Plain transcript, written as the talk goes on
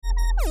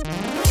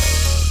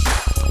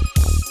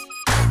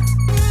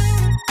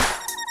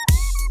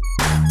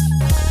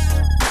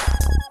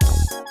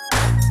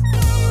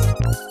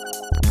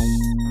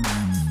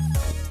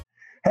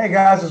Hey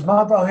guys, it's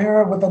Montel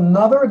here with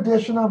another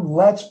edition of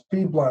Let's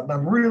Be Blunt. And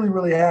I'm really,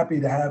 really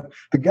happy to have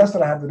the guest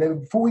that I have today.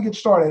 But before we get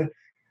started,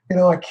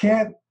 I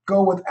can't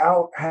go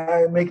without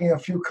making a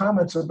few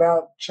comments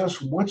about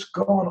just what's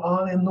going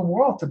on in the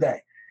world today.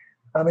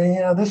 I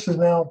mean, this is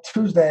now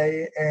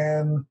Tuesday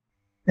and,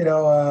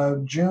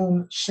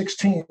 June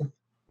 16th.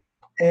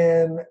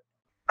 And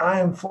I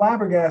am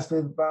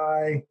flabbergasted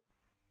by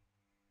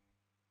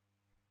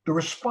the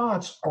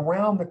response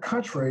around the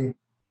country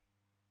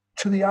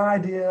to the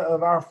idea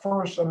of our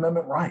First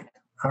Amendment right.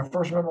 Our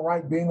First Amendment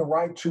right being the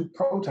right to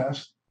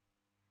protest.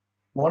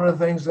 One of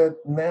the things that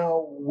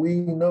now we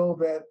know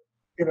that,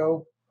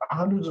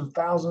 hundreds of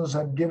thousands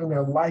have given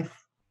their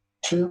life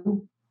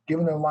to,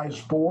 given their lives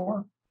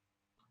for,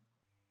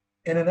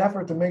 in an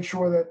effort to make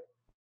sure that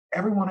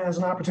everyone has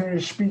an opportunity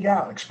to speak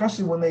out,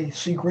 especially when they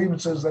see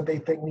grievances that they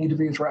think need to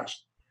be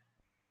addressed.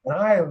 And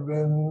I have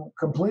been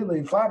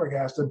completely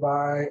flabbergasted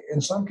by, in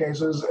some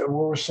cases, what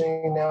we're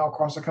seeing now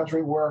across the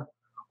country where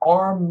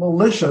armed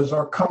militias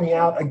are coming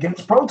out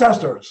against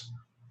protesters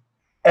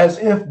as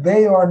if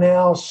they are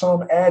now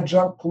some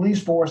adjunct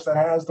police force that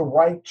has the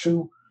right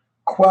to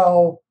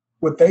quell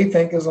what they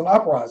think is an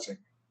uprising.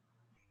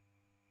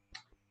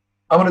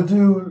 I'm going to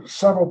do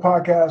several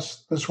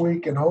podcasts this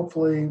week, and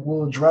hopefully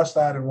we'll address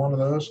that in one of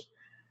those.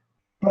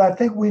 But I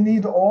think we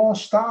need to all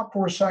stop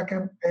for a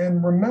second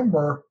and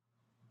remember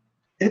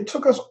it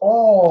took us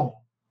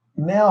all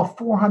now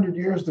 400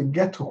 years to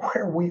get to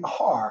where we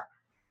are.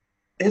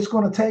 It's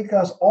going to take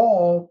us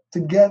all to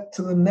get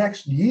to the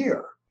next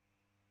year.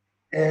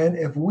 And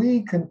if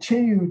we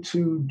continue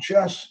to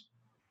just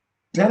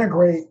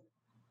denigrate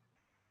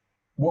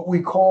what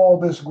we call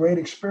this great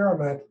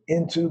experiment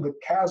into the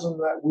chasm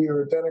that we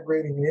are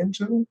denigrating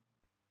into,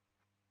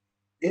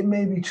 it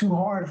may be too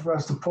hard for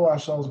us to pull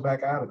ourselves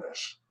back out of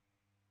this.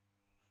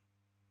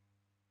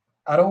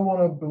 I don't want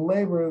to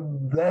belabor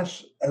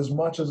this as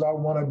much as I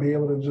want to be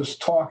able to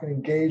just talk and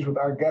engage with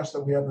our guests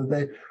that we have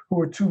today, who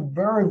are two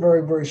very,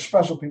 very, very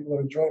special people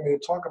that are joining me to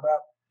talk about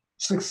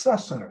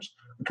Success Centers,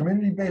 a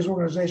community-based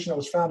organization that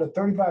was founded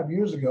 35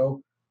 years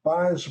ago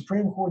by the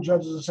Supreme Court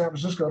judges in San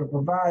Francisco to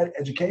provide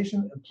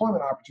education and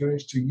employment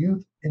opportunities to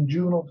youth in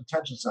juvenile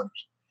detention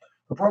centers.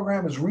 The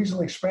program has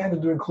recently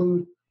expanded to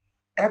include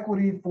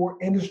equity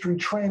for industry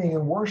training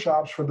and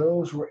workshops for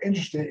those who are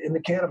interested in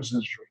the cannabis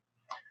industry.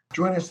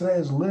 Joining us today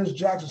is Liz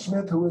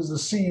Jackson-Smith, who is the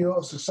CEO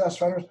of Success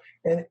Centers,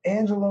 and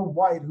Angela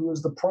White, who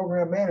is the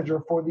program manager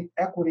for the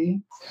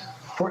Equity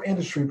for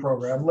Industry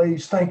program.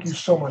 Ladies, thank you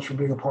so much for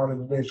being a part of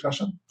today's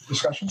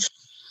discussion.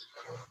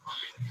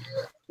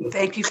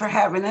 Thank you for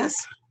having us.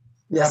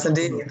 Yes,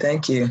 indeed.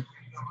 Thank you.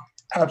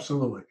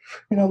 Absolutely.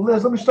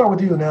 Liz, let me start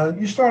with you. Now,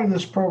 you started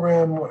this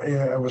program.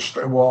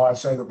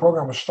 The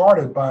program was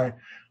started by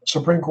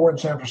Supreme Court in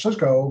San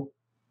Francisco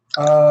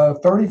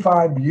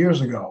 35 years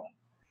ago.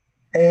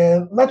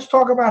 And let's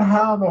talk about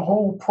how the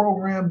whole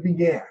program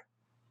began.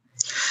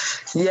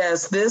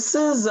 Yes, this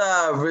is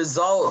a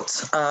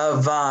result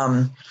of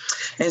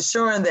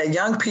ensuring that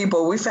young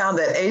people, we found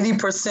that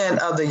 80%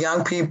 of the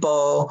young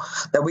people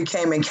that we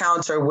came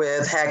encounter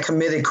with had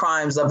committed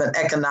crimes of an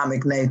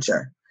economic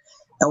nature.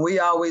 And we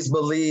always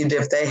believed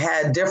if they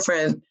had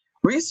different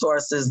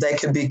resources, they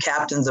could be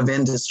captains of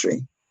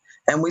industry.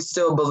 And we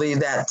still believe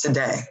that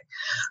today.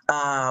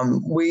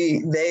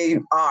 They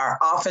are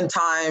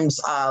oftentimes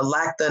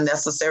lack the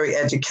necessary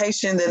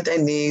education that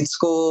they need.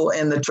 School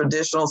in the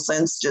traditional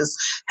sense just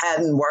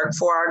hadn't worked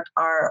for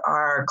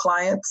our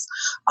clients.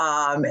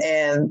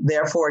 And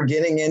therefore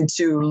getting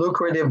into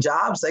lucrative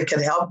jobs that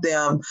could help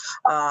them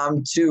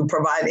to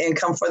provide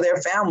income for their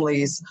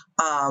families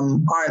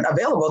aren't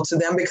available to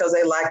them because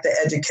they lack the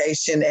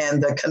education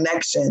and the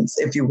connections,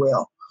 if you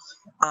will.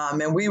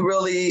 And we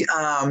really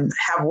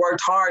have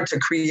worked hard to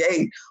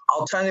create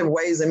alternative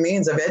ways and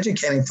means of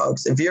educating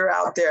folks. If you're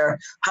out there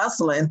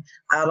hustling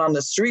out on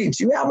the streets,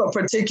 you have a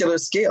particular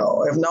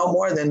skill, if no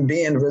more than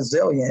being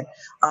resilient,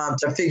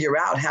 to figure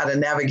out how to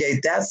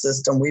navigate that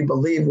system. We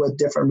believe with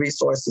different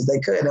resources they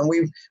could. And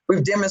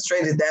we've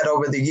demonstrated that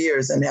over the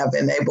years and have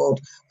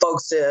enabled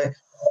folks to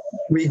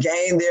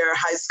regain their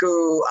high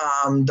school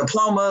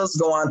diplomas,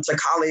 go on to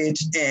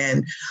college,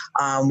 and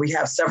we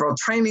have several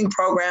training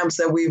programs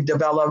that we've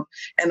developed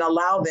and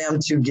allow them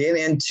to get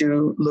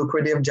into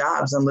lucrative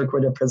jobs and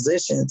lucrative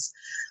positions.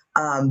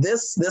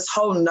 This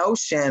whole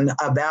notion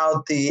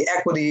about the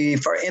Equity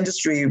for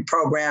Industry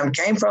program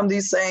came from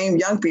these same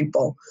young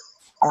people.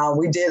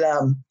 We did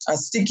a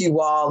sticky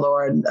wall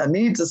or a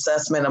needs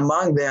assessment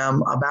among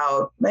them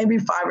about maybe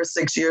 5 or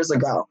 6 years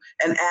ago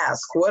and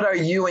asked, what are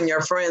you and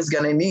your friends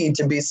going to need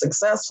to be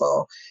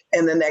successful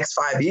in the next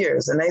 5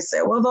 years? And they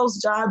said, well,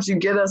 those jobs you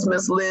get us,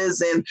 Miss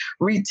Liz, in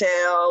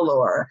retail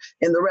or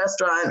in the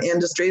restaurant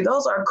industry,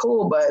 those are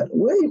cool, but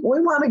we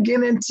want to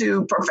get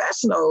into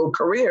professional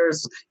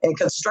careers in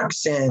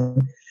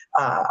construction,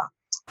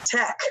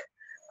 tech,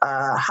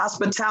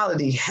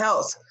 hospitality,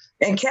 health,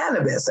 and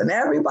cannabis. And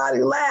everybody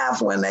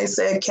laughed when they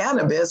said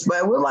cannabis,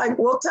 but we're like,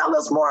 well, tell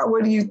us more.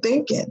 What are you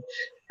thinking?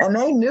 And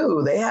they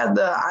knew, they had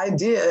the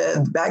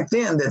idea back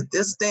then that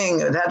this thing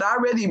had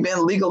already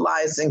been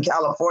legalized in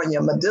California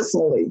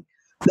medicinally,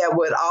 that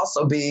would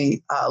also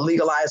be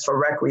legalized for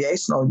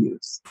recreational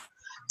use.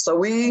 So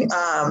we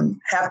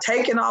have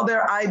taken all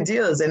their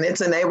ideas, and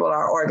it's enabled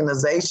our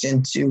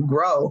organization to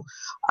grow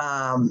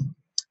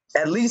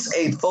at least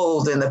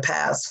eightfold in the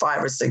past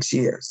 5 or 6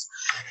 years.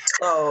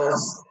 So,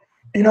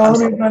 let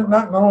me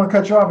not want to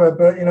cut you off,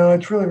 but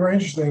it's really very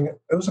interesting.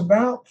 It was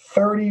about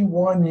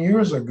 31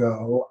 years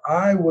ago.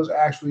 I was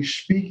actually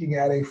speaking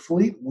at a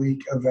Fleet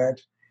Week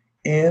event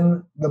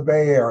in the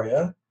Bay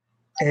Area,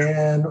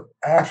 and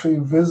actually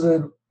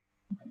visited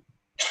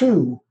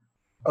 2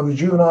 of the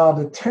juvenile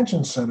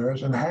detention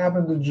centers, and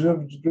happened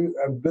to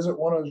visit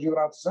one of the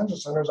juvenile detention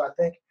centers, I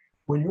think,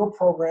 when your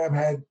program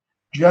had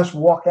just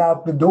walked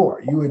out the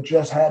door. You had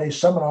just had a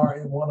seminar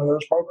in one of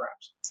those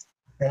programs.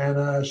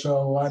 And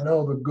so I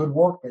know the good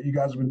work that you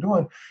guys have been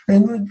doing.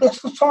 And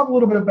let's talk a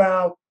little bit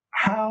about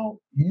how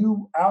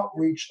you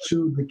outreach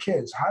to the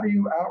kids. How do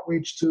you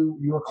outreach to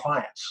your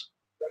clients?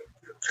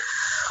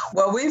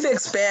 Well, we've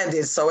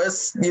expanded. So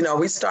it's,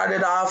 we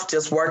started off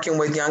just working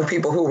with young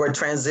people who were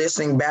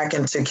transitioning back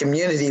into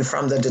community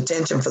from the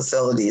detention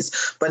facilities.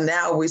 But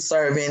now we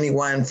serve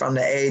anyone from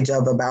the age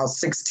of about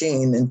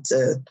 16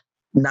 into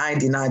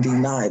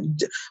 99.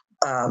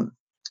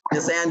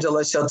 Miss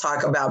Angela, she'll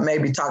talk about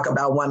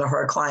one of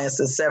her clients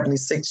that's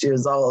 76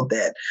 years old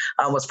that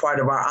was part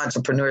of our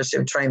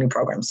entrepreneurship training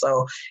program.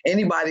 So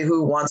anybody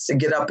who wants to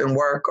get up and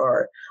work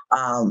or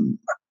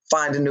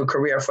find a new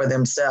career for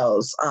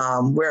themselves,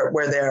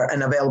 we're there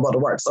and available to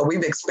work. So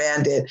we've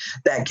expanded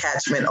that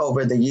catchment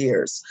over the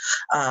years.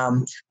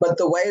 But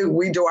the way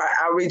we do our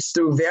outreach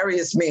through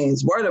various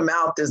means, word of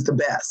mouth is the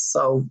best.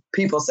 So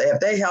people say,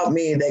 if they help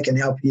me, they can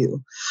help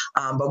you.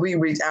 But we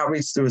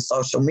outreach through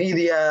social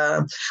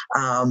media.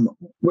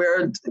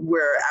 We're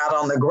out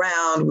on the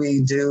ground.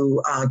 We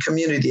do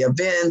community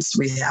events.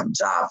 We have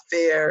job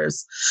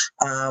fairs.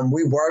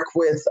 We work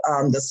with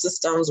the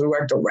systems. We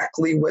work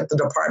directly with the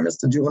departments,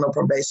 the juvenile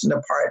probation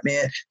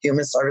department,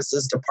 human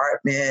services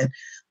department,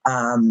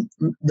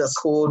 the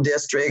school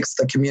districts,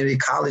 the community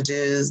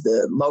colleges,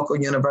 the local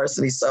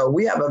universities. So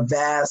we have a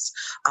vast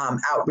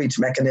outreach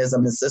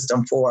mechanism and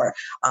system for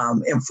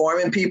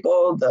informing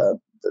people, the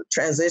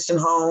transition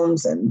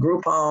homes and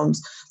group homes.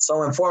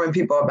 So informing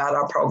people about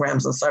our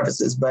programs and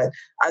services. But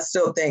I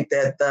still think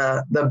that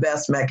the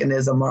best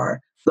mechanism are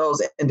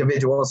those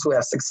individuals who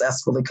have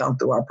successfully come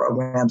through our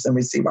programs and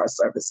receive our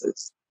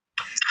services.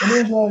 And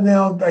Angela,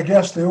 now I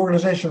guess the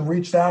organization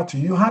reached out to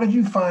you. How did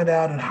you find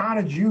out, and how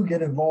did you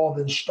get involved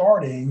in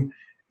starting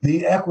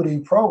the equity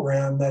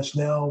program that's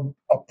now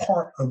a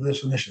part of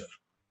this initiative?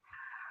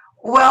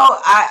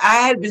 Well,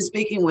 I had been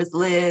speaking with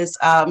Liz,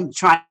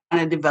 trying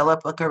to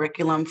develop a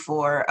curriculum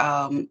for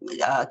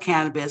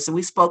cannabis, and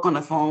we spoke on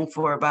the phone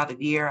for about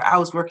a year. I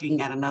was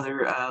working at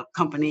another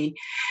company,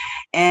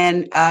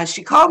 and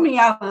she called me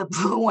out of the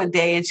blue one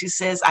day, and she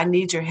says, "I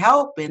need your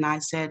help." And I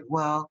said,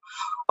 "Well,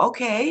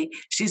 okay."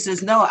 She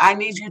says, "No, I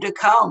need you to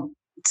come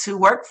to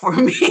work for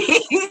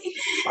me."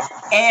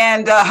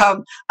 And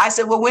I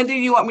said, "Well, when do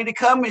you want me to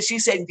come?" And she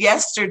said,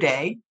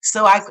 "Yesterday."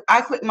 So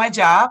I quit my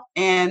job,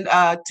 and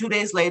 2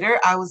 days later,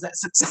 I was at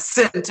Success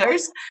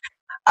Centers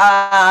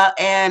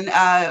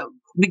and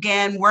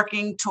began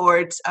working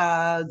towards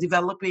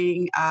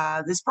developing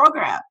this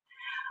program.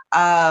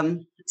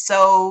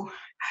 So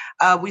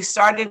we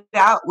started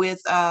out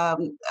with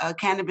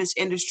cannabis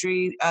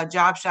industry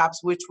job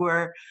shops, which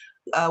were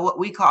what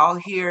we call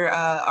here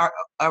our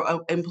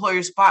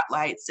employer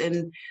spotlights.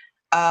 And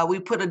we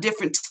put a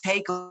different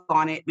take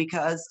on it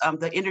because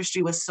the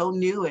industry was so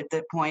new at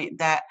that point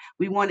that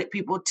we wanted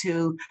people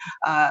to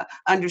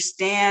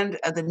understand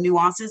the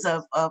nuances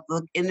of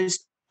the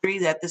industry,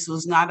 that this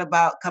was not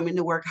about coming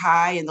to work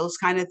high and those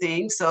kind of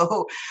things.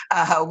 So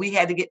we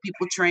had to get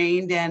people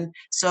trained. And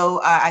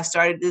so I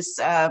started this,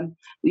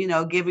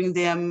 giving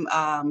them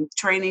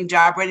training,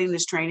 job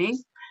readiness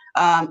training,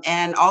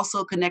 and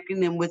also connecting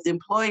them with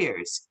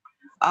employers.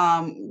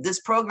 This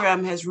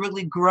program has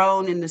really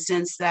grown in the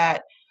sense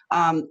that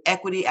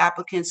equity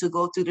applicants who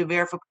go through the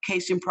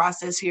verification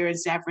process here in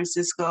San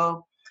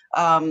Francisco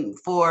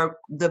for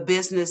the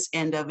business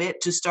end of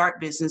it, to start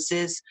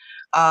businesses,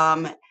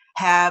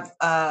 have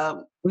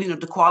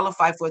to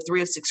qualify for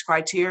 3 of 6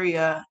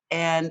 criteria,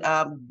 and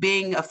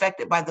being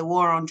affected by the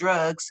war on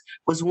drugs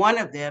was one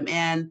of them.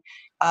 And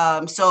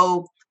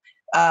so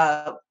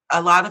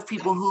a lot of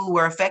people who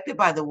were affected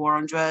by the war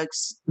on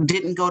drugs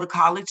didn't go to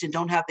college and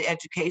don't have the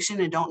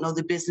education and don't know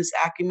the business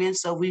acumen.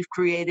 So we've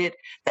created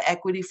the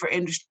Equity for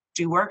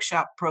Industry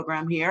Workshop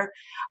program here,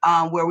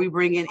 where we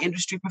bring in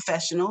industry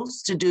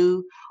professionals to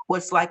do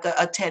what's like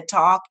a TED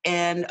Talk,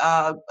 and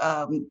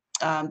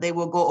they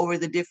will go over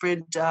the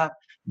different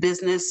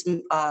business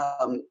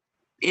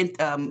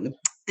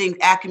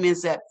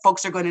acumens that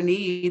folks are going to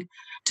need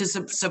to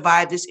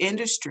survive this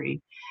industry.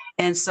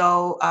 And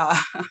so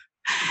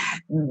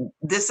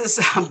this is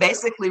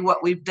basically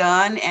what we've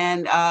done.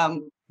 And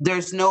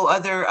There's no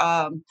other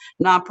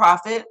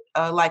nonprofit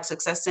like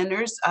Success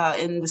Centers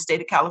in the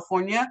state of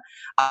California.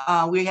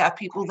 We have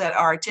people that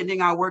are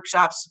attending our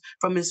workshops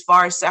from as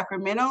far as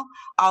Sacramento,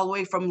 all the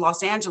way from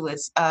Los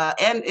Angeles,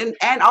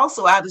 and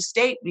also out of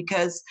state,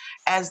 because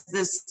as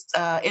this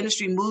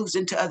industry moves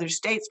into other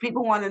states,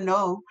 people want to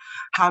know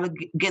how to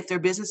get their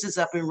businesses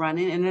up and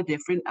running in the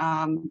different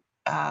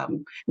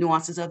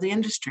nuances of the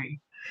industry.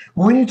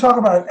 When you talk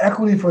about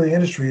equity for the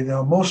industry,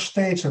 now most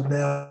states have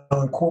now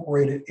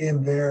incorporated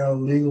in their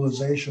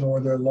legalization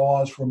or their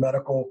laws for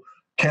medical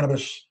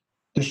cannabis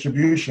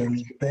distribution,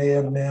 they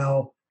have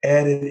now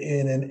added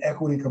in an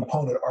equity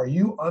component. Are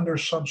you under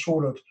some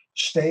sort of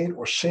state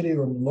or city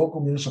or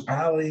local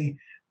municipality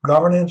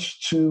governance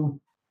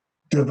to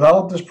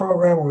develop this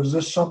program, or is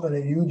this something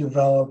that you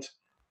developed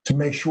to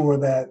make sure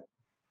that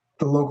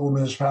the local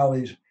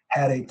municipalities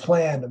had a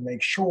plan to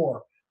make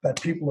sure that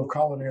people of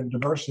color and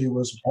diversity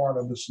was a part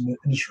of this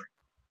industry?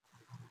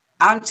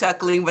 I'm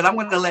chuckling, but I'm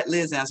going to let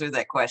Liz answer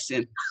that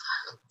question.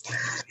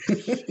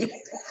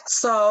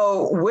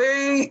 So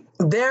we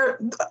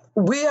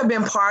have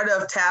been part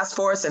of task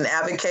force and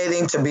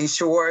advocating to be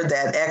sure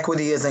that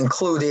equity is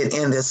included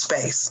in this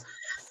space.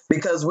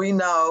 Because we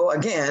know,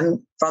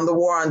 again, from the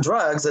war on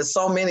drugs, that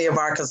so many of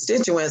our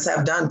constituents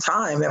have done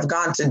time, have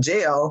gone to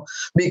jail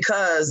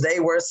because they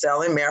were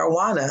selling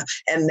marijuana.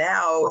 And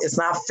now it's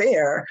not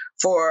fair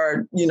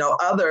for,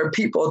 other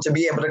people to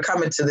be able to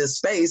come into this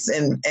space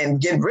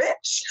and get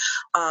rich,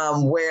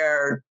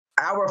 where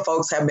our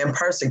folks have been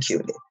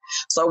persecuted.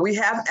 So we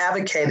have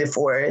advocated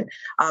for it.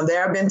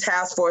 There have been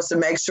task forces to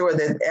make sure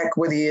that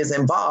equity is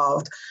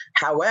involved.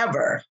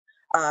 However,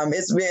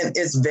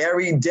 it's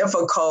very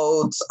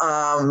difficult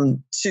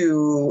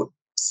to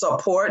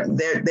support.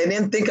 They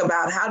didn't think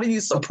about how do you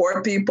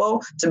support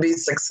people to be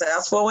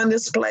successful in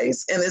this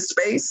space.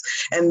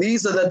 And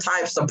these are the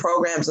types of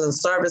programs and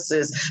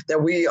services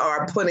that we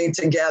are putting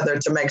together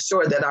to make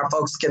sure that our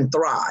folks can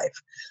thrive.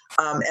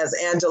 As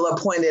Angela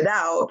pointed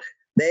out,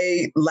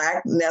 they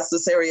lack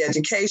necessary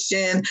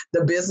education.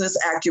 The business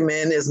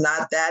acumen is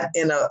not that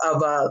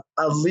of a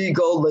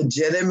legal,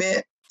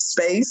 legitimate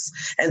space.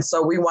 And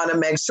so we want to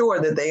make sure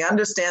that they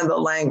understand the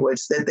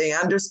language, that they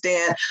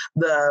understand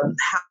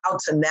how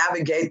to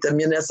navigate the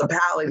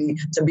municipality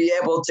to be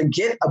able to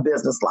get a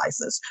business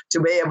license,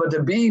 to be able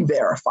to be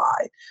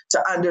verified,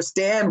 to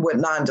understand what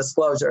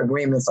non-disclosure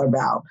agreements are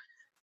about.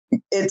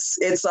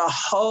 It's a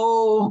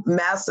whole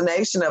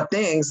machination of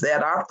things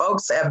that our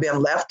folks have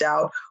been left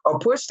out or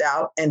pushed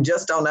out and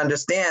just don't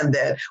understand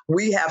that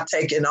we have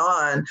taken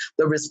on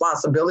the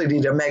responsibility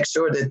to make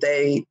sure that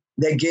they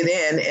get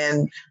in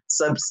and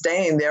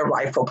sustain their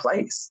rightful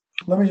place.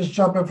 Let me just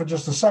jump in for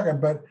just a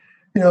second, but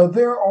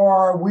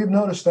we've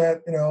noticed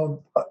that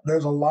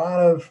there's a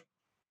lot of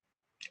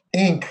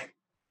ink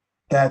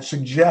that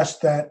suggests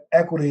that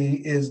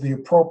equity is the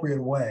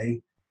appropriate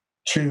way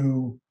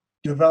to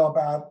develop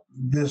out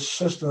this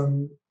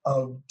system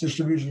of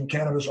distribution of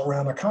cannabis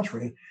around the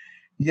country.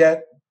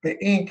 Yet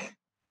the ink,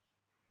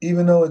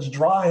 even though it's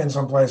dry in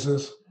some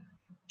places,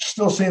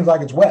 still seems like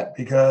it's wet,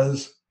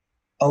 because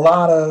a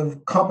lot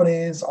of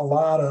companies, a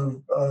lot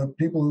of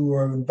people who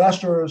are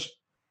investors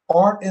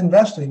aren't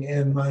investing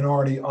in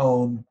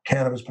minority-owned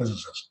cannabis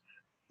businesses.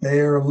 They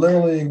are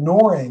literally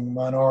ignoring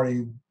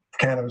minority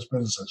cannabis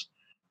businesses.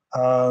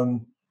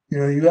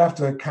 You have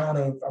to kind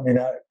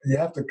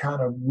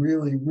of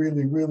really,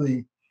 really,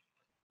 really,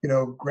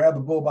 grab the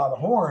bull by the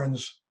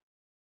horns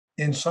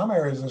in some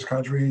areas of this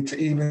country to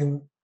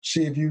even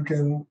see if you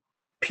can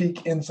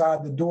peek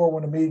inside the door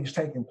when a meeting's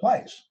taking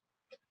place.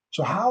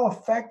 So how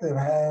effective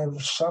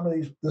have some of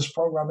this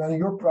program?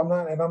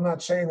 And I'm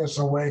not saying this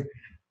in a way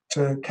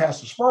to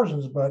cast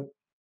aspersions, but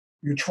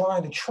you're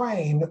trying to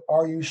train.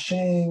 Are you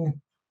seeing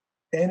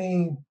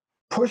any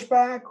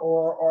pushback,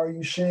 or are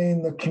you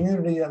seeing the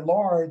community at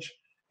large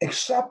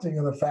accepting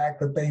of the fact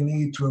that they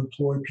need to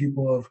employ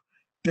people of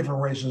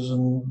different races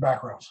and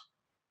backgrounds?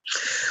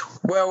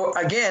 Well,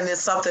 again, it's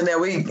something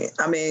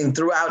that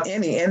throughout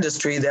any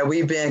industry that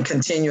we've been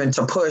continuing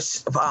to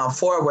push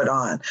forward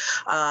on.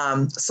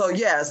 So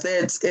yes,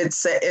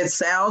 it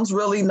sounds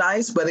really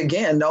nice, but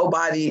again,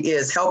 nobody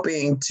is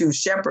helping to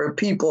shepherd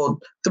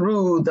people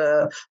through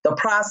the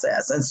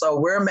process. And so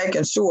we're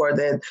making sure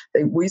that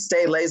we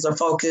stay laser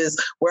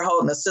focused. We're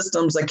holding the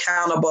systems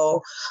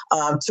accountable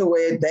to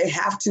it. They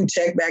have to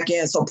check back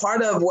in. So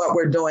part of what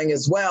we're doing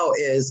as well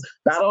is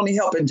not only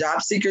helping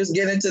job seekers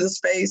get into the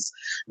space,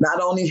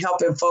 not only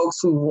helping folks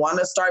who want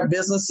to start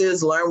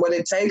businesses learn what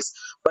it takes,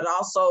 but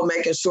also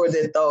making sure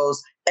that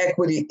those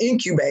equity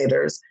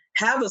incubators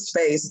have a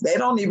space. They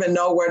don't even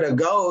know where to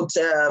go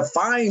to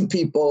find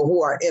people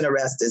who are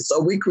interested.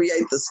 So we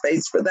create the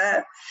space for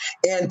that,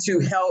 and to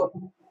help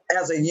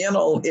as a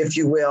if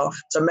you will,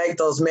 to make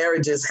those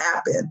marriages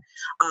happen.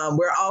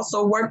 We're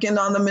also working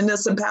on the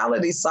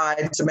municipality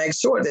side to make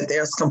sure that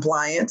there's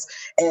compliance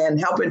and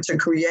helping to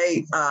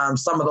create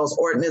some of those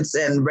ordinance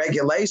and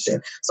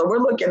regulation. So we're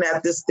looking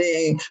at this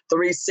thing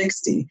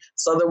 360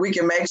 so that we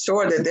can make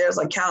sure that there's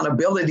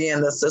accountability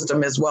in the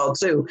system as well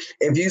too.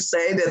 If you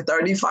say that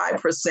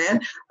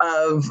 35%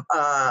 of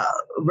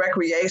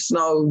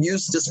recreational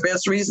use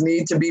dispensaries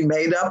need to be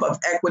made up of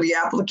equity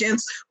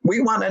applicants,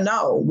 we want to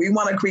know. We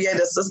want to create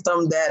a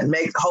system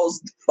that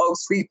holds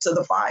folks' feet to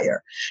the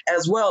fire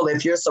as well.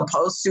 If you're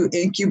supposed to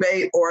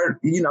incubate, or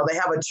they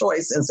have a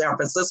choice in San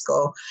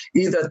Francisco,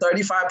 either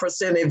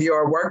 35% of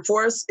your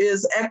workforce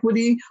is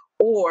equity,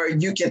 or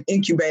you can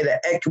incubate an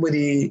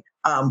equity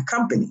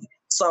company.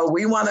 So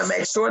we want to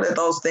make sure that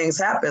those things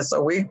happen.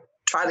 So we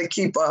try to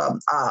keep a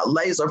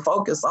laser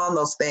focus on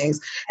those things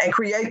and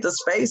create the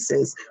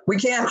spaces. We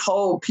can't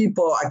hold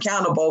people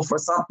accountable for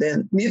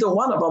something neither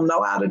one of them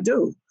know how to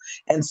do.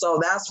 And so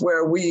that's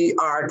where we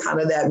are kind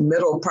of that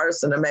middle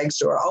person to make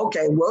sure,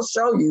 okay, we'll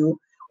show you,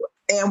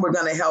 and we're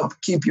going to help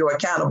keep you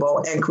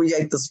accountable and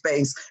create the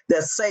space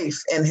that's safe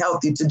and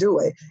healthy to do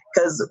it.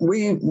 Because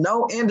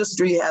no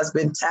industry has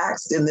been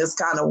taxed in this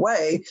kind of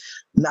way,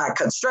 not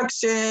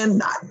construction,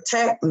 not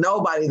tech,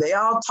 nobody. They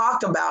all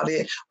talk about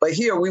it, but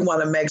here we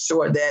want to make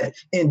sure that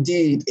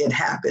indeed it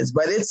happens.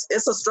 But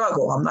it's a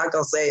struggle. I'm not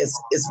going to say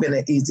it's been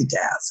an easy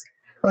task.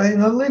 Well,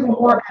 the legal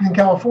market in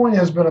California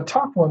has been a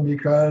tough one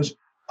because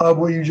of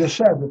what you just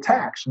said, the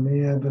tax. I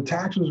mean, the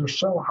taxes are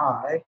so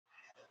high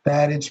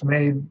that it's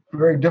made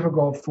very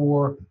difficult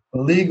for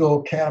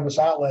legal cannabis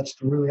outlets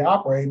to really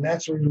operate. And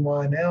that's the reason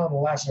why now, in the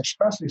last,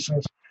 especially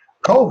since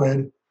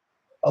COVID,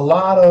 a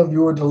lot of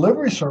your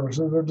delivery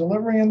services are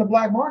delivering in the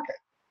black market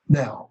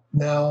now.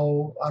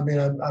 I mean,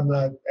 I'm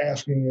not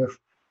asking if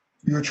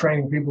you're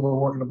training people to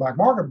work in the black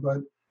market,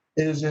 but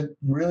is it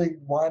really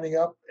winding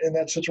up in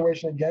that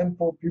situation again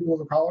for people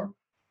of color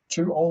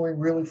to only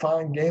really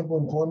find gainful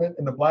employment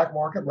in the black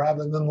market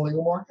rather than the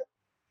legal market?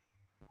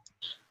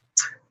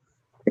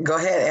 Go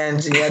ahead,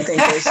 Angie. I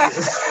think they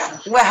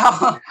should.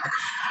 Well,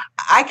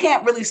 I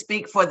can't really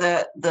speak for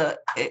the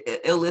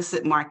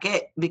illicit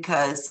market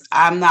because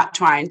I'm not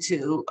trying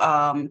to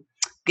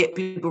get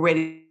people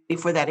ready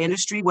for that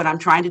industry. What I'm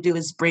trying to do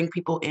is bring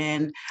people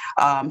in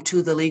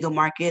to the legal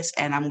markets,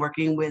 and I'm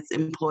working with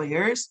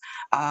employers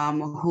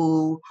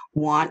who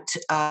want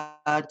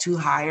to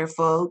hire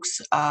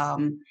folks.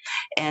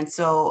 And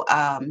so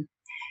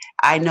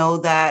I know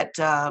that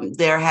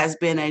there has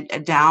been a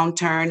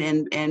downturn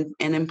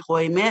in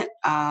employment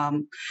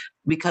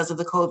because of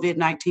the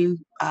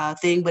COVID-19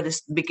 thing, but it's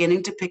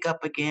beginning to pick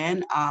up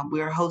again.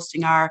 We're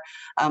hosting our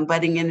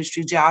Budding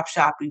Industry Job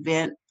Shop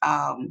event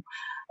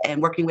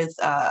and working with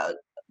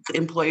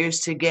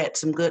employers to get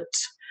some good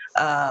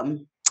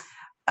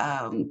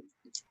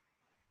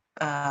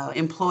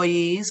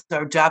employees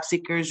or job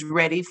seekers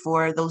ready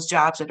for those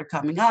jobs that are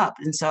coming up.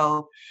 And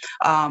so,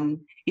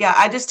 yeah,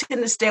 I just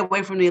tend to stay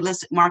away from the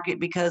illicit market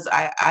because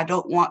I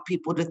don't want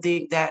people to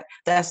think that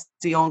that's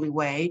the only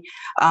way.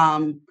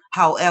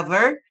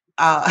 However,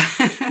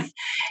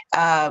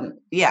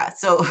 yeah,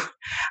 so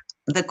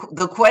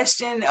the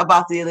question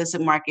about the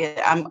illicit market,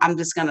 I'm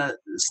just gonna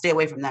stay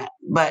away from that.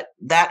 But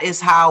that is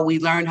how we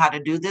learned how to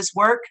do this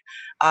work.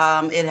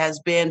 It has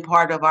been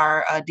part of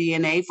our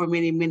DNA for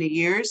many, many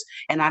years,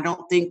 and I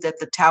don't think that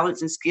the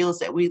talents and skills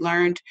that we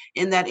learned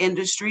in that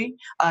industry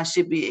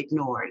should be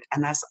ignored.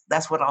 And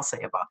that's what I'll say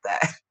about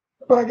that.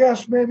 But I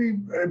guess maybe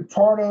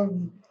part of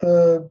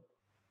the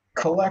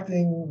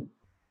collecting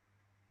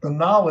the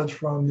knowledge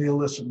from the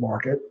illicit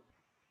market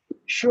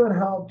should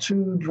help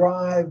to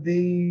drive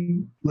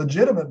the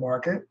legitimate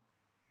market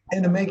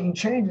into making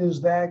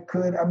changes that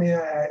could,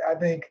 I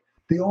think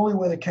the only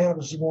way that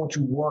cannabis is going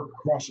to work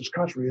across this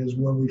country is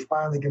when we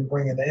finally can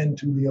bring an end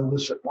to the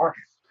illicit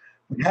market.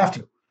 We have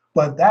to.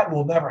 But that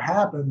will never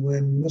happen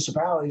when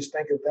municipalities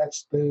think that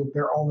that's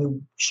their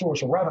only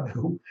source of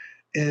revenue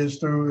is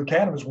through the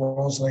cannabis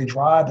world. So they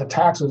drive the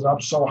taxes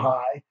up so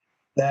high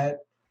that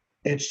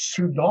it's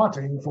too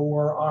daunting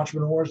for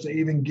entrepreneurs to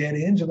even get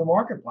into the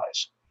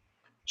marketplace.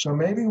 So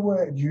maybe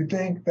do you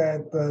think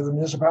that the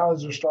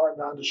municipalities are starting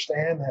to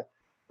understand that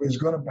there's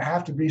going to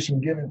have to be some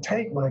give and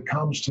take when it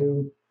comes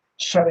to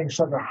setting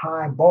such a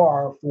high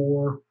bar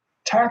for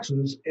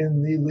taxes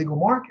in the legal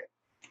market?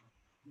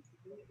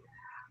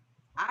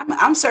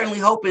 I'm certainly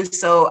hoping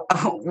so.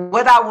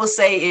 What I will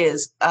say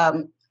is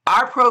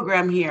our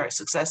program here at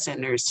Success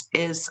Centers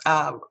is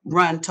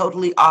run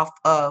totally off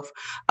of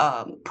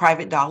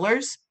private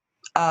dollars.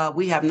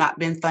 We have not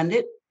been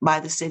funded by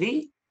the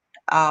city.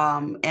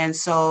 And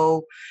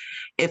so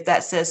if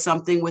that says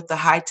something with the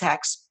high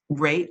tax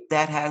rate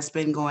that has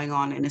been going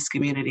on in this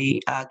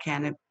community,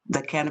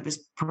 the cannabis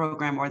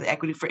program, or the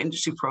Equity for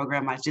Industry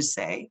program, I should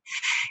say,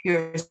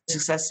 here at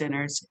Success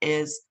Centers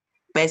is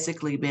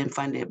basically been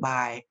funded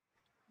by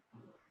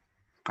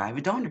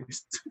private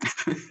donors.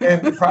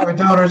 And private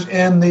donors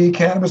in the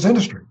cannabis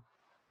industry.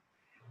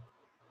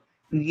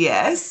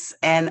 Yes,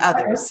 and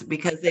others,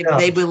 because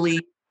they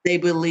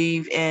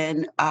believe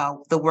in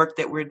the work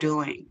that we're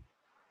doing.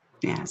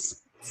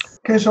 Yes.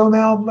 Okay, so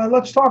now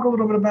let's talk a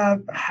little bit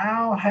about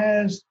how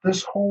has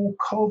this whole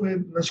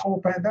COVID, this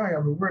whole pandemic.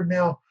 I mean, we're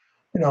now,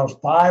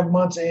 5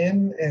 months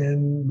in,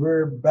 and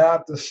we're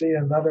about to see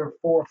another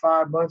 4 or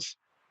 5 months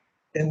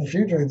in the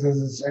future. And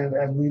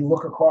as we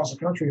look across the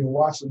country and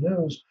watch the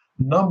news,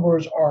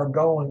 numbers are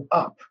going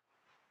up.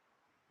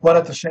 But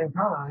at the same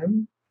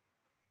time,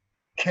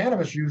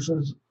 cannabis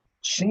uses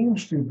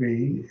seems to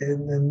be,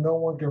 and no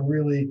one can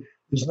really,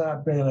 there's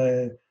not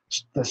been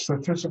the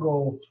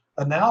statistical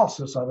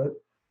analysis of it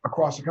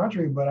across the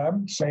country, but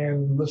I'm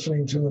saying,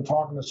 listening to and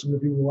talking to some of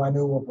the people who I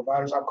knew were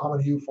providers, I'm coming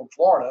to you from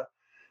Florida,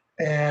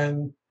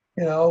 and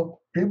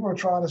people are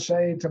trying to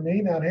say to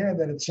me down here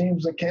that it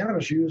seems that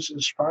cannabis use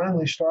is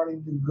finally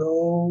starting to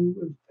go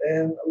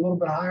and a little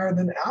bit higher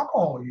than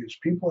alcohol use.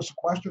 People are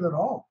sequestered at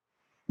home,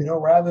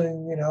 rather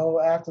than,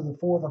 after the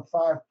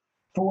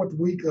fourth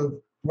week of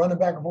running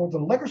back and forth to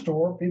the liquor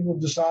store, people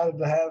have decided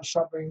to have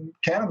something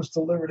cannabis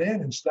delivered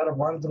in instead of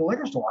running to the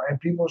liquor store. And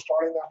people are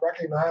starting to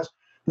recognize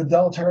the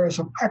deleterious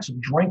effects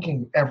of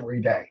drinking every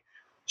day.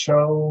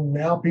 So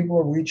now people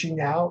are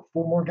reaching out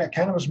for more.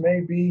 Cannabis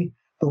may be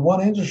the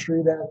one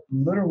industry that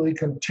literally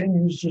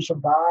continues to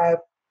survive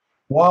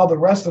while the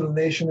rest of the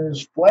nation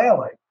is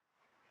flailing.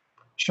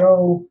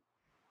 So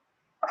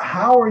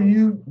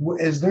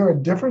is there a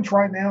difference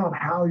right now in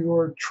how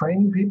you're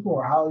training people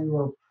or how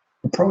you're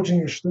approaching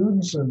your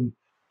students and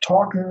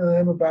talking to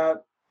them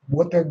about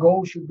what their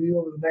goals should be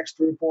over the next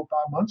 3, 4,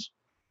 5 months?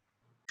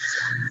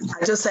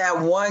 I just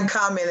have one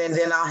comment and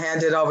then I'll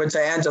hand it over to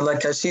Angela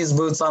because she's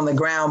boots on the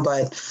ground.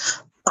 But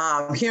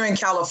here in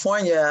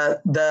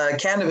California, the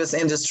cannabis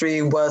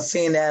industry was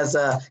seen as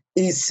an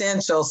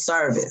essential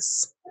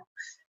service,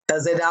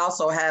 because it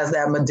also has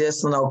that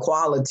medicinal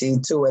quality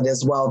to it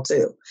as well,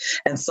 too.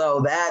 And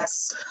so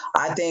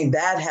I think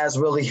that has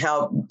really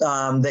helped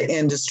the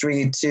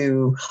industry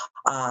to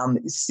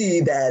see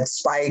that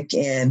spike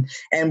in.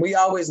 And we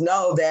always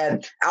know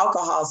that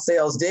alcohol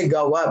sales did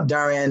go up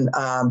during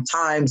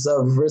times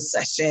of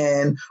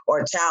recession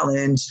or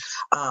challenge.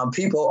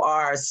 People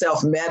are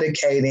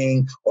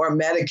self-medicating or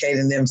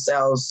medicating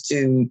themselves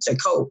to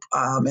cope.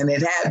 And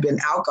it had been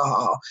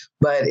alcohol,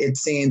 but it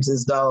seems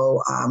as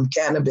though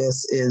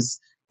cannabis is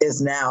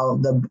now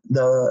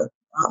the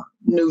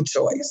new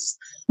choice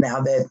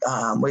now that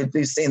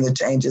we've seen the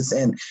changes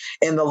in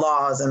the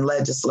laws and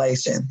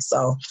legislation.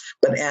 So,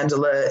 but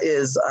Angela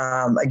is,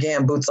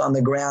 again, boots on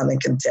the ground and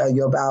can tell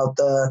you about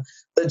the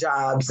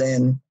jobs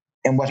and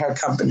what her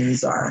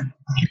companies are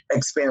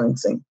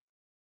experiencing.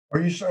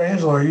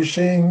 Angela, are you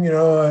seeing,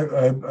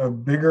 a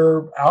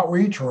bigger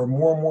outreach or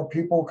more and more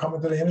people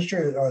coming to the industry?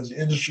 Is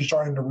the industry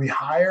starting to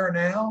rehire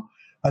now?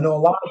 I know a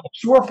lot of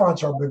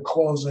storefronts have been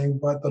closing,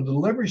 but the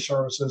delivery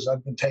services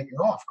have been taking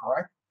off,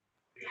 correct?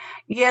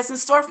 Yes, and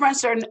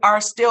storefronts are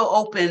still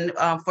open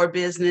for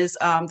business.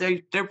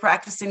 They're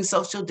practicing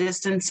social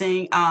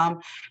distancing.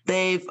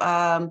 They've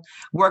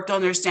worked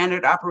on their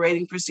standard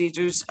operating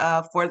procedures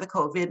for the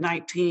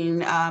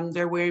COVID-19.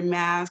 They're wearing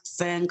masks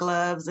and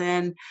gloves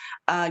and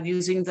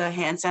using the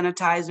hand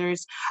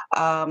sanitizers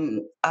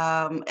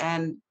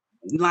and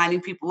lining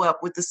people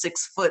up with the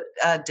 6-foot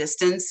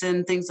distance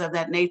and things of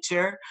that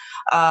nature.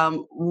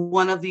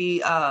 One of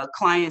the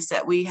clients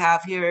that we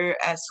have here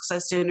at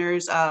Success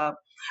Centers,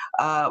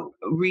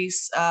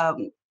 Reese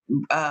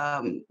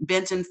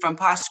Benton from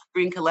Posh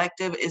Green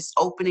Collective, is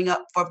opening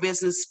up for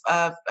business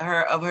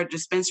her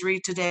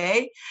dispensary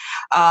today,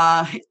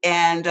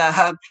 and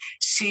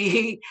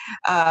she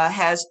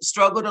has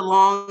struggled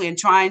along in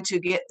trying to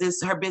get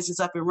her business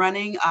up and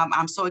running.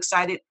 I'm so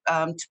excited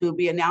to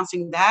be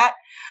announcing that.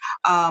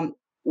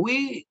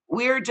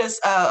 We're just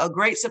a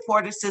great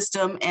supportive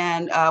system,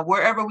 and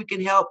wherever we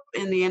can help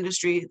in the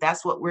industry,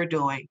 that's what we're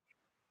doing.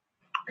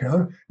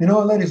 Okay. You know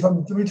what, ladies,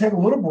 let me take a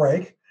little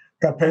break.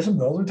 Got to pay some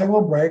bills. We take a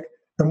little break,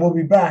 and we'll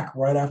be back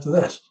right after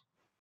this.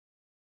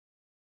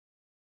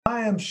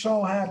 I am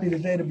so happy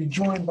today to be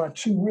joined by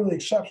two really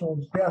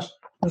exceptional guests,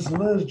 Ms.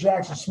 Liz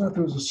Jackson Smith,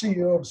 who is the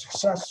CEO of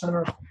Success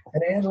Centers,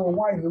 and Angela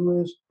White,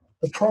 who is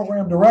the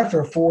program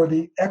director for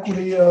the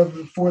Equity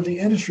for the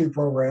Industry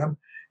program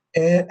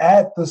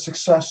at the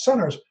Success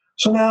Centers.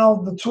 So now,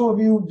 the two of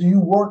you, do you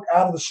work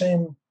out of the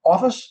same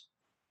office?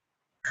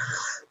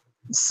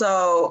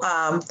 So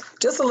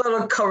just a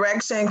little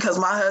correction, because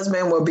my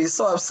husband will be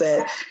so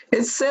upset.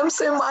 It's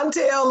Simpson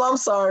Montel. I'm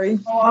sorry.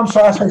 Oh, I'm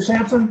sorry. I said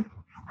Sampson.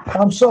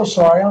 I'm so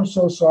sorry. It's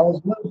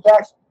Liz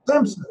Jackson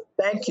Simpson.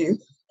 Thank you.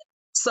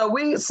 So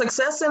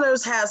Success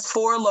Centers has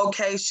 4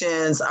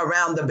 locations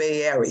around the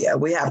Bay Area.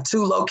 We have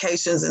 2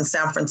 locations in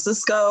San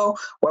Francisco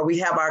where we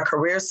have our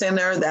career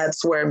center.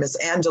 That's where Miss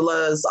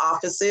Angela's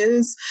office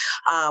is.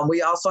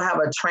 We also have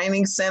a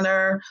training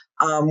center.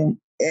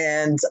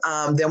 And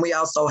then we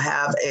also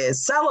have a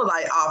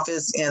satellite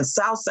office in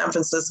South San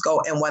Francisco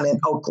and one in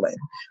Oakland.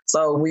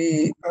 So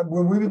we've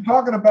been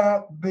talking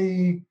about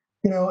the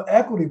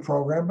equity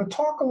program, but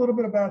talk a little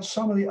bit about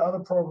some of the other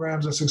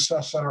programs that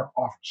Success Center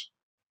offers.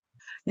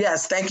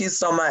 Yes, thank you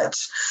so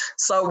much.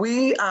 So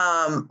we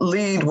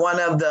lead one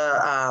of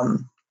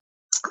the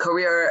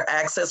career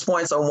access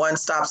points or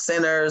one-stop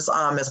centers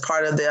as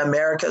part of the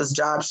America's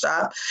Job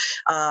Shop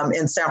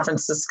in San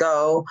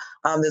Francisco.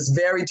 That's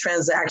very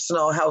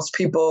transactional, helps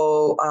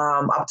people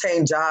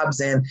obtain jobs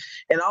in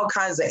all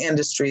kinds of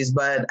industries,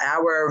 but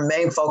our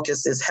main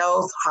focus is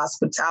health,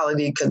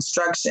 hospitality,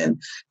 construction,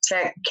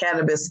 tech,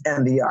 cannabis,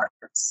 and the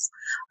arts.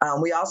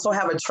 We also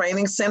have a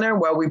training center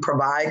where we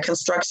provide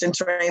construction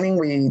training.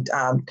 We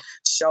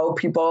show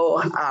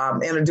people,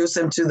 introduce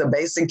them to the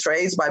basic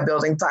trades by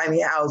building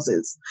tiny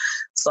houses.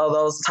 So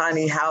those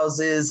tiny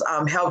houses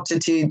help to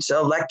teach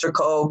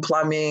electrical,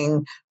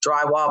 plumbing,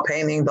 drywall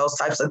painting, those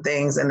types of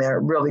things, and they're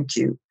really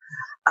cute.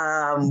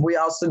 We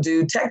also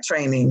do tech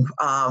training,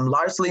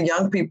 largely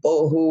young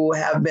people who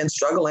have been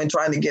struggling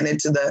trying to get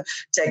into the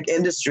tech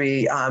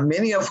industry,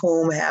 many of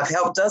whom have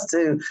helped us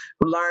to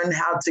learn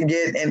how to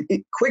get and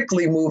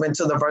quickly move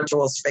into the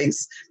virtual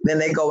space. Then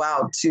they go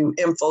out to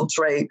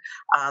infiltrate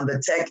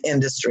the tech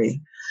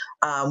industry.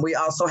 We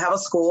also have a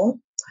school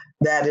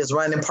that is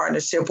run in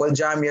partnership with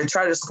John Muir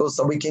Charter School,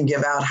 so we can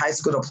give out high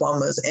school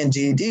diplomas and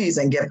GEDs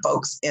and get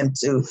folks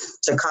into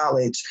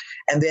college.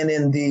 And then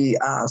in the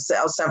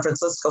South San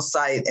Francisco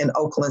site and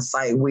Oakland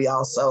site, we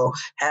also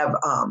have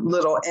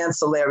little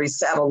ancillary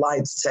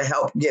satellites to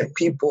help get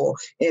people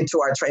into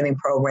our training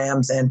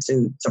programs and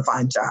to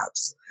find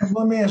jobs.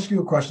 Let me ask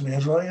you a question,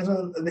 Angela.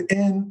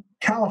 In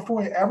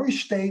California, every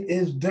state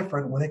is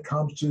different when it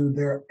comes to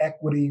their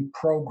equity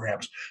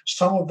programs.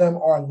 Some of them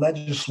are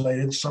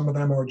legislated, some of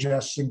them are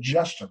just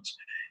suggestions.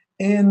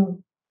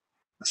 In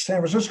San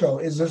Francisco,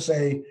 is this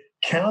a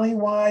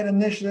countywide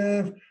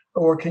initiative,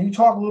 or can you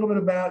talk a little bit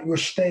about your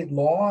state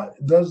law?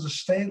 Does the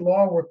state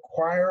law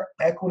require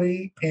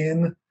equity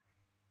in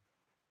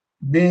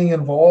being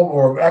involved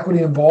or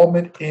equity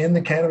involvement in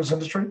the cannabis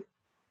industry?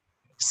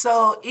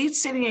 So each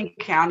city and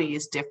county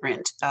is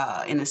different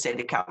in the state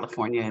of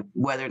California,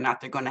 whether or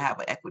not they're going to have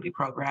an equity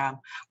program.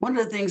 One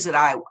of the things that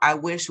I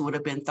wish would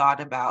have been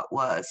thought about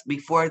was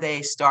before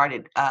they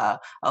started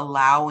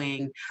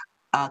allowing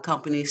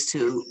companies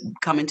to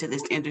come into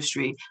this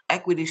industry,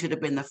 equity should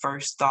have been the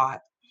first thought.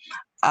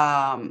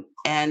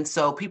 And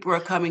so people are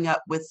coming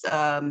up with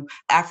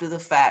after the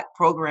fact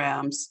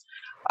programs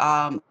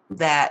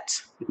that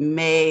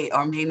may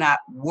or may not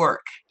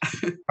work.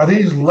 Are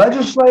these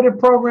legislative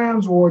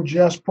programs or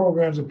just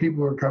programs that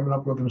people are coming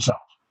up with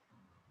themselves?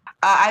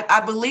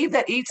 I believe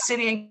that each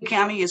city and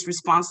county is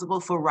responsible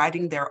for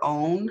writing their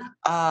own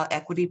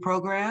equity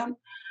program.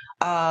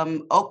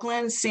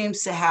 Oakland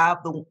seems to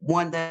have the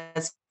one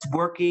that's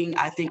working,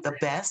 I think, the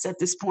best at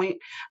this point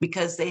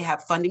because they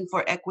have funding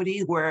for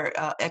equity, where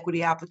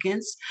equity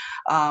applicants.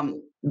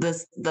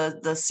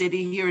 The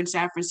city here in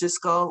San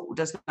Francisco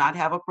does not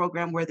have a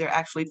program where they're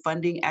actually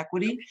funding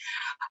equity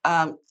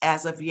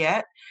as of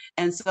yet.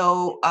 And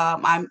so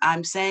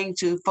I'm saying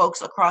to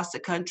folks across the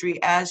country,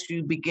 as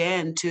you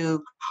begin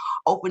to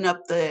open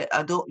up the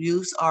adult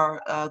use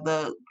or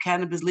the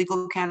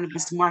legal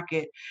cannabis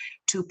market,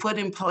 to put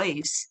in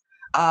place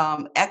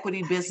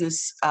equity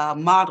business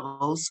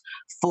models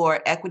for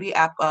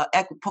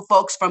for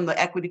folks from the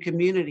equity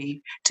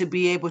community to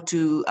be able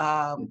to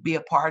be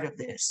a part of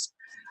this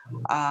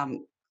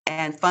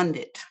and fund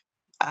it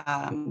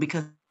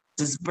because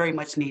it's very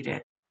much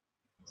needed.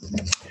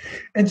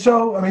 And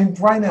so, I mean,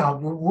 right now,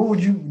 what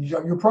would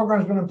your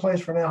program's been in place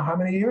for now how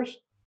many years?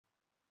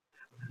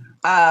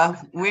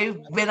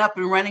 We've been up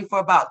and running for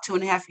about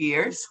 2.5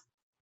 years.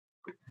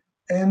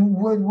 And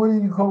what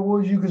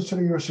would you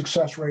consider your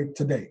success rate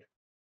to date?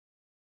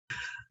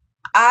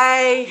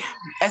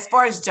 As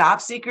far as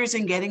job seekers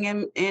and getting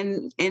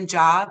in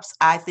jobs,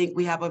 I think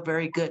we have a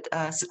very good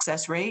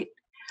success rate.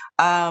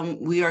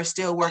 We are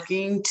still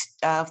working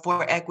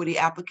for equity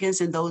applicants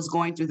and those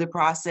going through the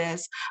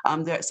process.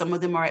 Some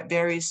of them are at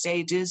various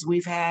stages.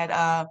 We've had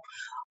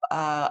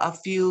a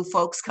few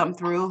folks come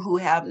through who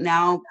have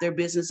now their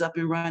business up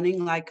and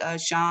running, like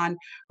Sean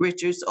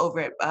Richards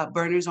over at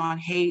Burners on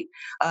Haight.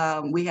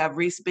 We have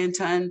Reese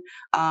Benton,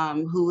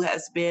 who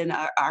has been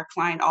our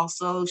client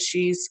also.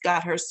 She's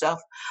got herself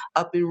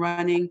up and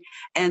running.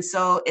 And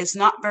so it's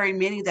not very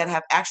many that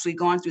have actually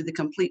gone through the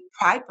complete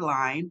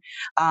pipeline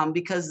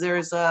because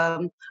there's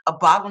a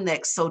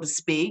bottleneck, so to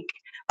speak.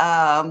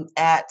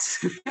 At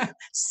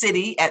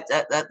City, at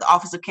the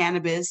Office of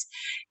Cannabis.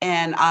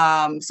 And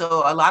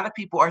so a lot of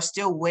people are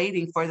still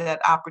waiting for that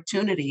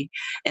opportunity.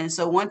 And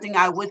so one thing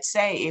I would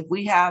say, if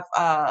we have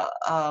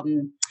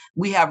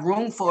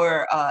room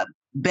for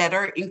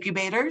better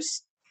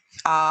incubators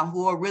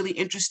who are really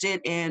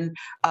interested in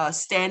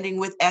standing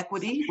with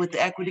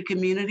the equity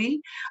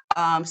community.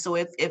 So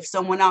if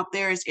someone out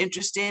there is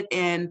interested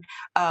in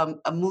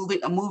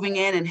moving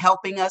in and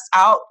helping us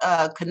out,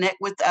 connect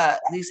with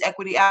these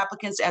equity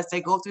applicants as they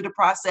go through the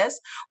process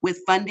with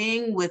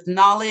funding, with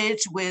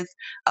knowledge, with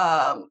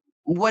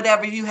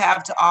whatever you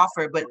have to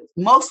offer, but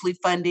mostly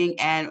funding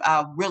and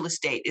real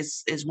estate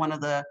is one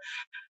of the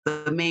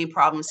the main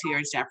problems here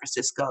in San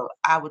Francisco.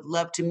 I would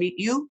love to meet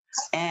you,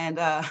 and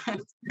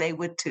they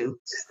would too.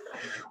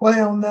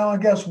 Well, now I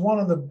guess one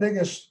of the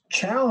biggest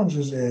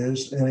challenges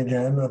is, and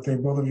again, I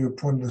think both of you have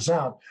pointed this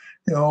out,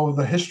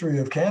 the history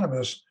of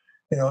cannabis,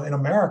 in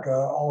America,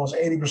 almost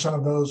 80%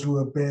 of those who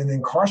have been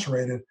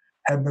incarcerated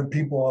have been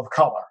people of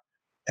color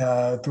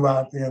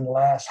throughout the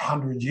last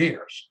 100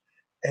 years.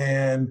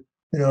 And,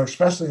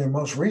 especially in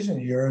most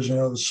recent years,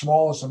 the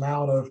smallest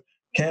amount of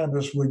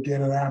cannabis would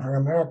get an African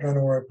American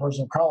or a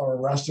person of color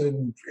arrested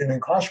and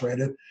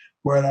incarcerated,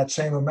 where that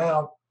same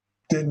amount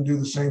didn't do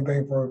the same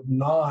thing for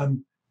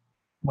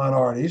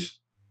non-minorities.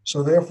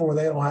 So therefore,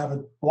 they don't have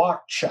it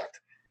block checked.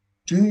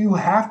 Do you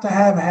have to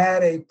have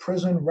had a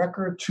prison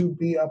record to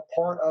be a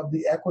part of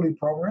the equity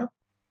program,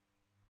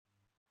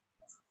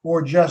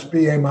 or just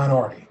be a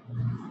minority?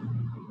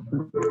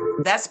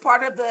 That's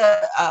part of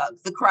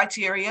the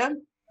criteria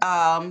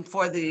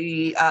for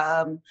the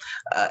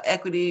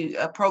equity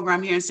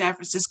program here in San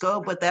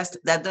Francisco, but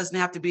that doesn't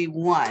have to be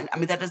one. I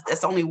mean,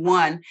 that's only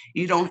one.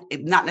 You don't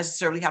not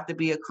necessarily have to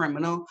be a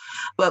criminal,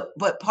 but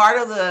part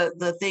of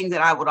the thing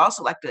that I would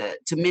also like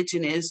to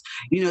mention is,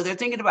 they're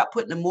thinking about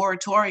putting a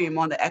moratorium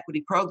on the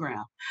equity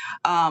program.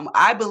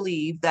 I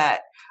believe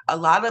that a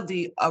lot of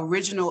the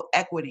original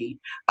equity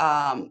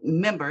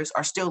members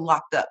are still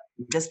locked up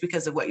just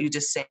because of what you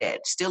just said,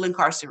 still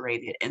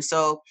incarcerated. And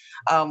so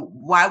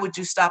why would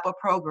you stop a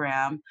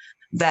program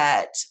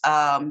that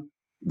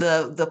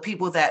the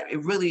people that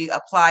it really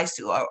applies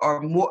to,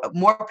 or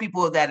more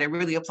people that it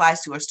really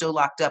applies to, are still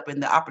locked up,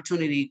 and the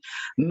opportunity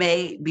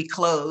may be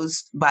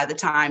closed by the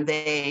time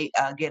they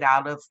get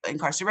out of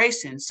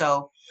incarceration.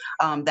 So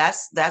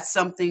that's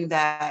something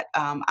that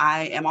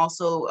I am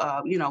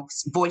also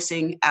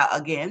voicing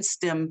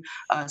against them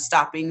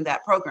stopping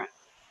that program.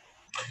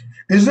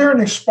 Is there an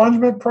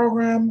expungement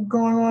program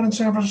going on in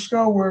San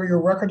Francisco where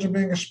your records are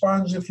being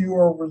expunged if you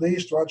are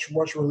released, once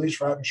you're released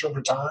for having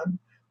served time,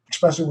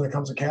 especially when it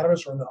comes to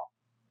cannabis, or no?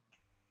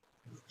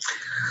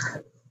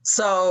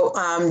 So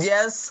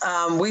yes,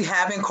 we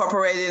have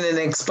incorporated an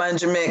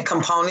expungement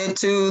component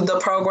to the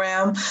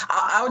program.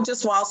 I would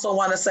just also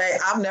want to say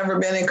I've never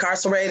been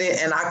incarcerated,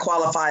 and I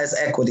qualify as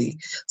equity.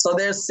 So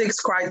there's 6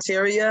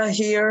 criteria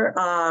here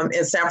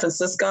in San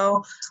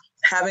Francisco.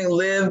 Having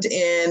lived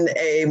in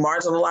a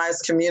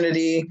marginalized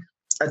community,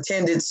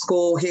 attended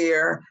school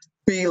here,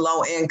 be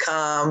low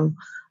income,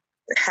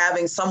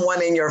 having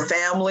someone in your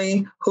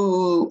family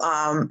who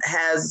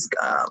has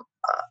a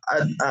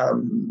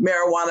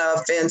marijuana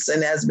offense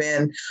and has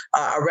been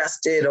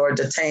arrested or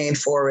detained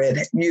for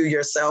it, you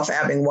yourself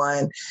having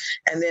one.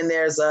 And then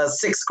there's a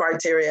 6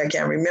 criteria I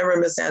can't remember,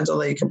 Miss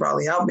Angela, you can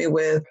probably help me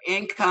with.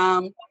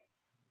 Income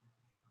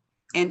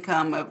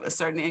of a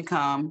certain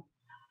income,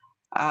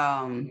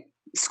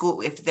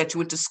 school, if that you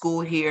went to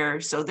school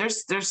here. So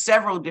there's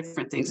several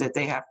different things that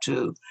they have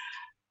to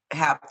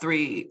have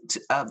 3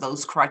 of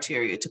those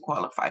criteria to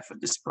qualify for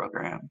this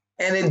program.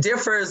 And it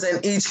differs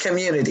in each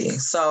community.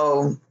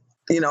 So,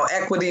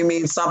 equity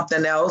means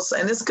something else.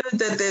 And it's good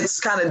that it's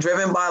kind of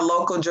driven by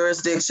local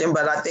jurisdiction,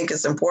 but I think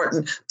it's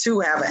important to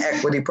have an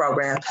equity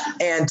program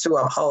and to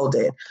uphold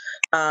it.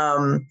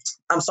 I'm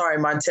sorry,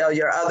 Montel,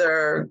 your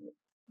other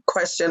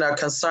question or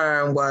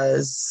concern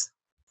was?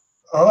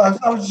 I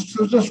was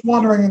just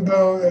wondering,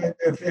 though,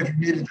 if you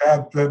needed to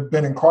have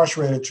been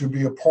incarcerated to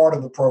be a part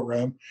of the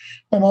program.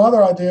 And my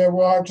other idea,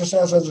 well, I just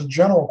asked as a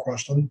general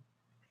question,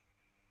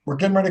 we're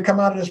getting ready to come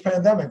out of this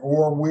pandemic,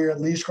 or we're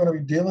at least going to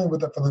be dealing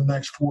with it for the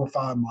next 4 or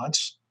 5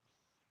 months.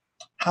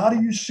 How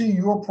do you see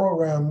your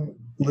program,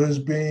 Liz,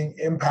 being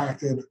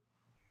impacted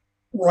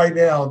right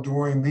now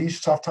during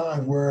these tough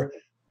times where,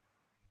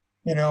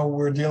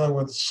 we're dealing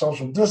with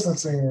social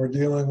distancing, we're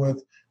dealing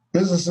with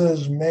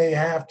businesses may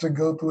have to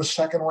go through a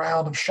second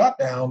round of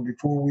shutdown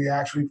before we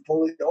actually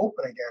fully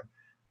open again?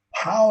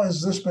 How has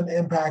this been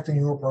impacting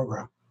your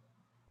program?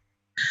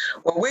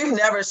 Well, we've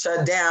never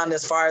shut down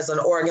as far as an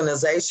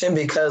organization,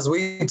 because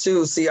we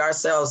too see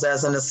ourselves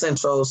as an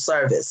essential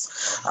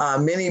service.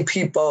 Many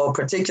people,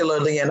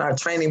 particularly in our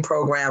training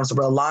programs,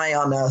 rely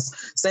on us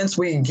since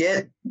we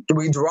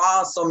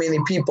draw so many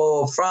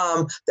people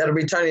that are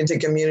returning to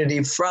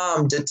community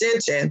from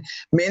detention,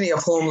 many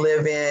of whom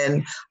live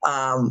in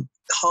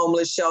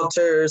homeless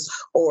shelters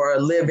or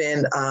live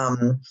in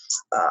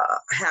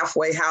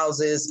halfway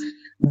houses.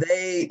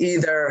 They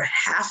either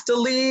have to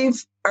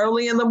leave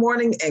early in the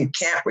morning and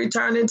can't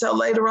return until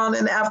later on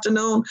in the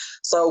afternoon.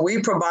 So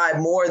we provide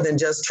more than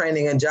just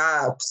training and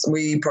jobs.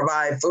 We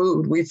provide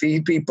food, we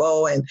feed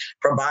people, and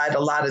provide a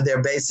lot of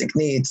their basic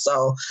needs.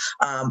 So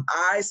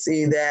I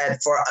see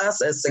that for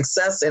us as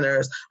Success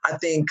Centers, I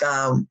think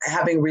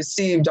having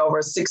received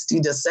over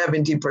 60 to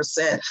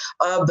 70%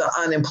 of the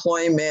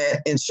unemployment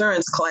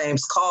insurance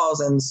claims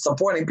calls and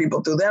supporting people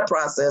through that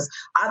process,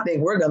 I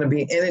think we're going to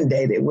be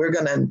inundated. We're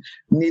going to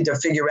need to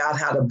figure out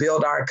how to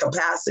build our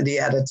capacity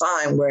at a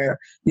time where,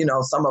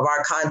 some of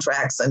our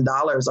contracts and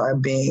dollars are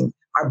being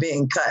are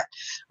being cut.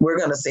 We're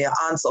going to see an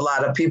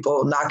onslaught of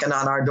people knocking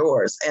on our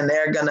doors, and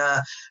they're going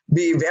to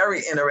be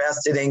very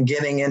interested in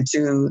getting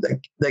into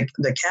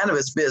the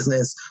cannabis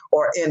business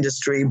or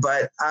industry.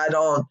 But I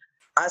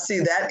see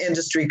that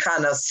industry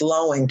kind of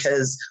slowing,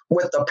 because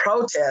with the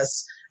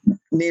protests,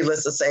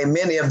 needless to say,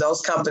 many of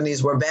those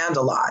companies were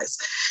vandalized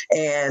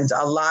and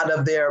a lot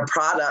of their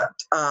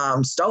product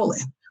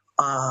stolen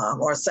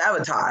or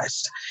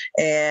sabotaged.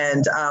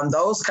 And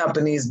those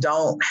companies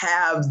don't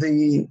have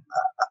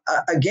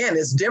again,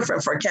 it's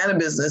different for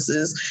cannabis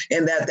businesses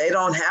in that they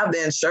don't have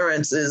the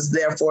insurances,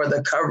 therefore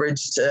the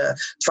coverage to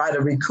try to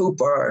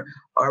recoup or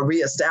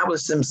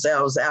reestablish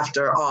themselves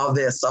after all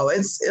this. So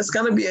it's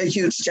going to be a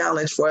huge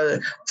challenge for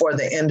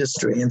the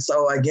industry. And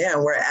so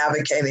again, we're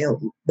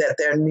advocating that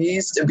there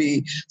needs to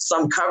be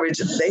some coverage.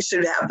 They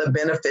should have the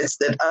benefits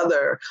that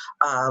other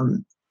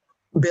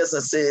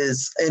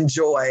businesses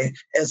enjoy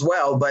as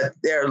well, but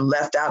they're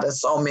left out of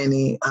so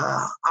many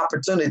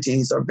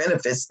opportunities or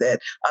benefits that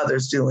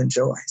others do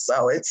enjoy.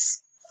 So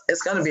it's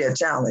going to be a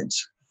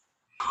challenge.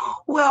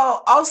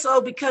 Well,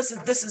 also because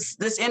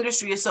this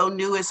industry is so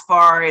new as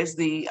far as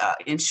the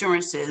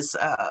insurances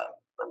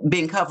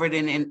being covered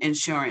in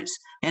insurance,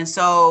 and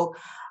so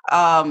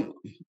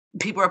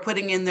people are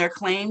putting in their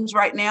claims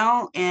right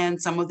now,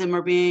 and some of them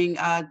are being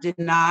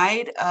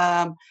denied.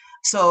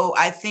 So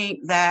I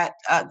think that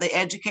the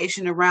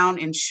education around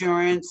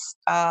insurance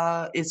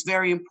is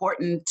very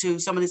important to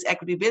some of these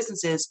equity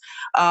businesses.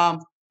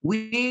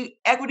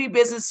 Equity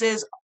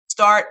businesses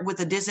start with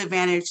a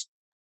disadvantage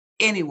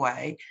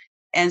anyway.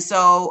 And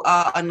so,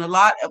 and a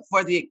lot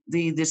for the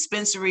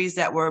dispensaries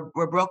that were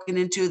broken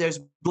into, there's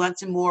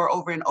Blunts and More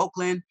over in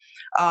Oakland.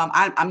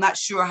 I'm not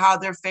sure how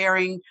they're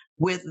faring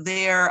with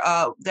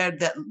the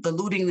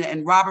looting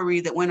and robbery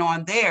that went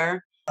on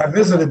there. I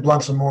visited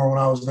Blunts and More when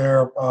I was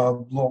there a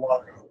little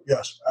while ago.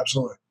 Yes,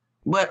 absolutely.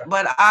 But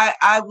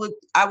I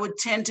would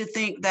tend to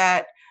think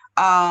that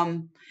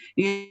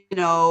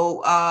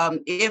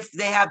if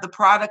they have the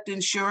product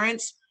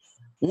insurance,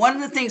 one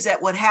of the things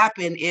that would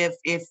happen if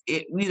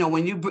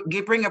when you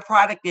bring a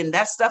product in,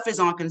 that stuff is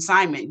on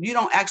consignment. You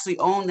don't actually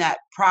own that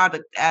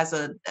product as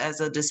a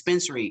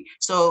dispensary,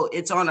 so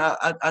it's on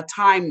a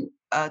time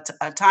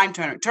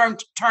turnaround.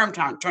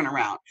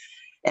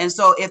 And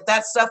so if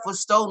that stuff was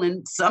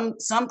stolen, some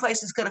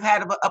places could have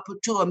had up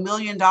to $1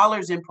 million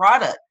in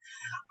product.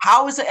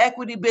 How is the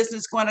equity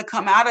business going to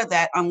come out of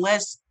that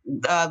unless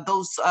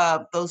those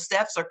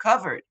thefts are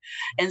covered?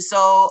 And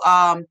so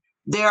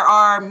there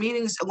are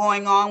meetings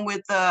going on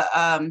with the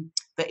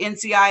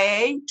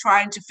NCIA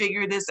trying to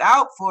figure this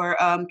out for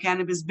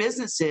cannabis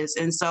businesses,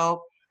 and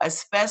so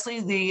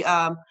especially the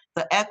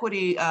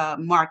equity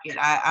market.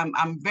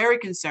 I'm very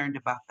concerned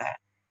about that.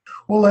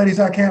 Well, ladies,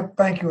 I can't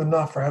thank you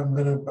enough for having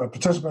been a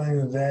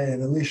participant today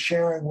and at least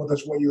sharing with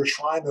us what you're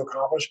trying to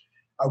accomplish.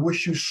 I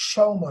wish you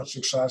so much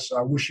success.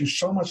 I wish you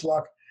so much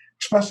luck,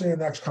 especially in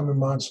the next coming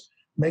months,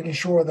 making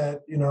sure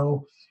that,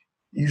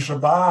 you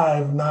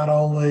survive not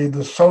only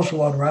the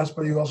social unrest,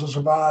 but you also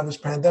survive this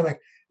pandemic.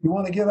 You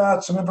want to give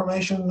out some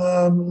information,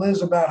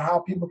 Liz, about how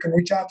people can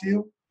reach out to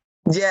you?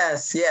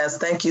 Yes.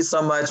 Thank you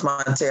so much,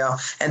 Montel.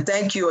 And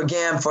thank you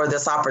again for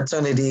this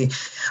opportunity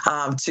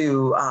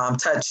to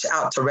touch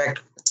out to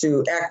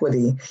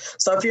equity.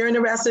 So if you're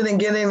interested in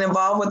getting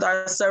involved with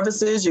our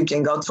services, you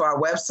can go to our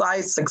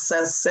website,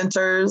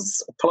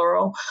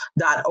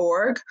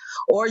 successcenters.org,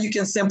 or you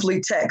can simply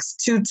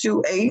text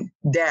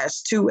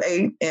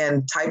 228-28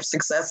 and type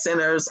Success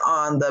Centers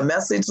on the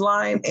message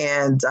line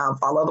and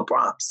follow the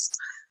prompts.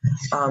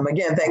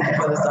 Again, thank you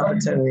for this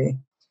opportunity.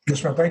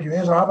 Yes, ma'am. Thank you.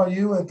 Angela, how about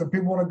you? If the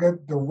people want to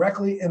get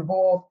directly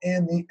involved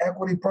in the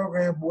equity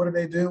program, what do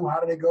they do? How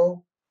do they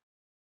go?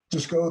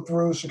 Just go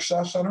through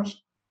Success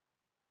Centers?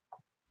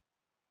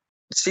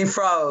 She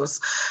froze.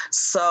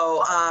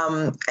 So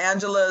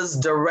Angela's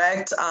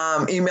direct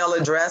email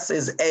address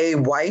is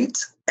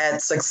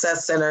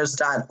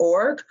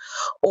awhite@successcenters.org,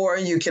 or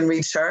you can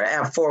reach her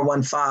at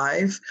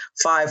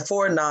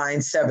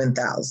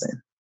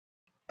 415-549-7000.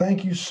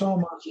 Thank you so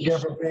much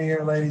again for being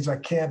here, ladies. I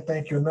can't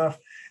thank you enough.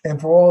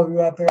 And for all of you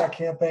out there, I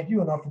can't thank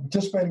you enough for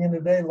participating in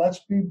today.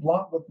 Let's Be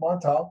Blunt with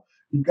Montel.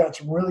 You've got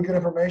some really good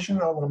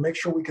information. I want to make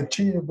sure we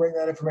continue to bring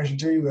that information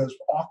to you as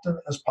often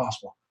as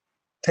possible.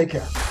 Take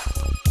care.